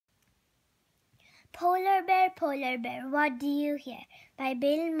Polar Bear, What Do You Hear? By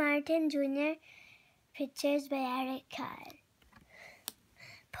Bill Martin Jr., pictures by Eric Carle.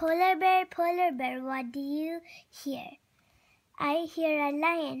 Polar Bear, what do you hear? I hear a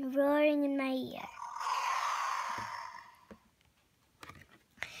lion roaring in my ear.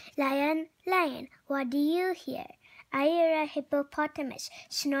 Lion, what do you hear? I hear a hippopotamus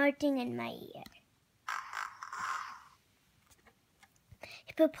snorting in my ear.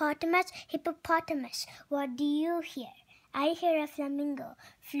 Hippopotamus, what do you hear? I hear a flamingo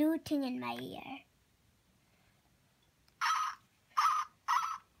fluting in my ear.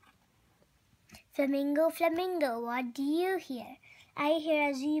 Flamingo, what do you hear? I hear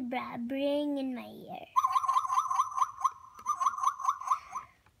a zebra braying in my ear.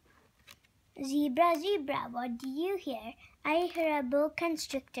 Zebra, what do you hear? I hear a boa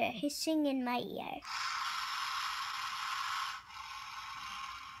constrictor hissing in my ear.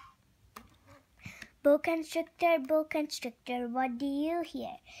 Boa constrictor, what do you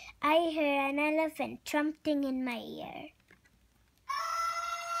hear? I hear an elephant trumpeting in my ear.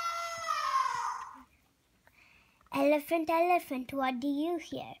 Elephant, what do you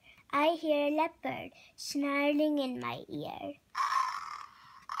hear? I hear a leopard snarling in my ear.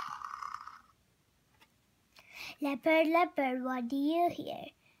 Leopard, what do you hear?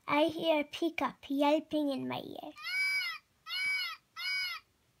 I hear a peacock yelping in my ear.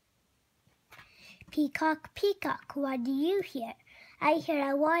 Peacock, what do you hear? I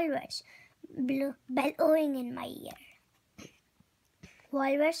hear a walrus bellowing in my ear.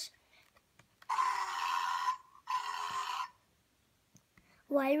 Walrus,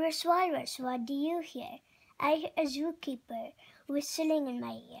 what do you hear? I hear a zookeeper whistling in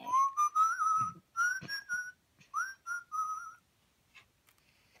my ear.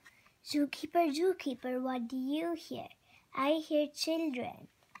 Zookeeper, what do you hear? I hear children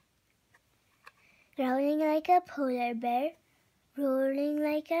growling like a polar bear, roaring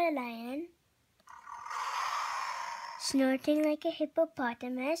like a lion, snorting like a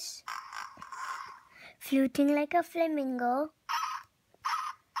hippopotamus, fluting like a flamingo,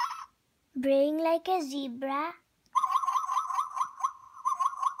 braying like a zebra,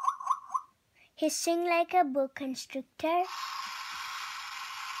 hissing like a boa constrictor,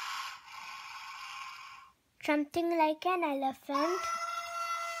 trumpeting like an elephant,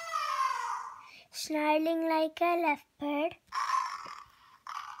 snarling like a leopard,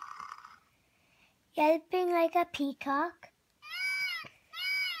 yelping like a peacock,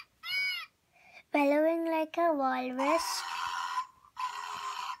 bellowing like a walrus.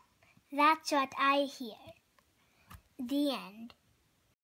 That's what I hear. The end.